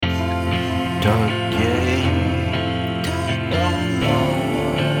Tuck your in,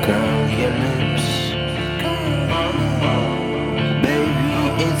 curl your lips. Baby,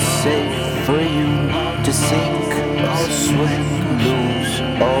 it's safe for you to sink or swim, lose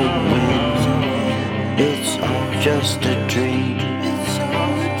or win. It's all just a dream,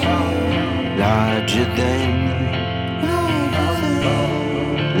 larger than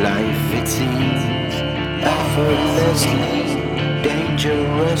life it seems, effortlessly,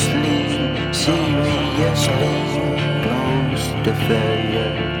 dangerously, seriously, close to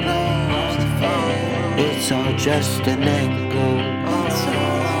failure. It's all just an angle,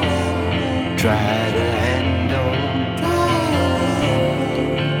 try to handle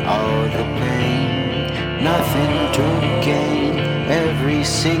all the pain, nothing to gain, every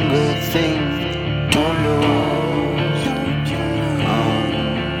single thing to lose.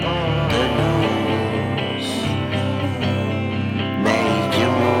 On the nose, make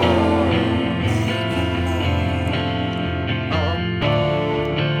your move.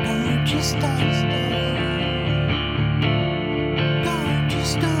 Don't you stop, don't you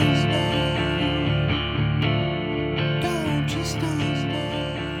stop.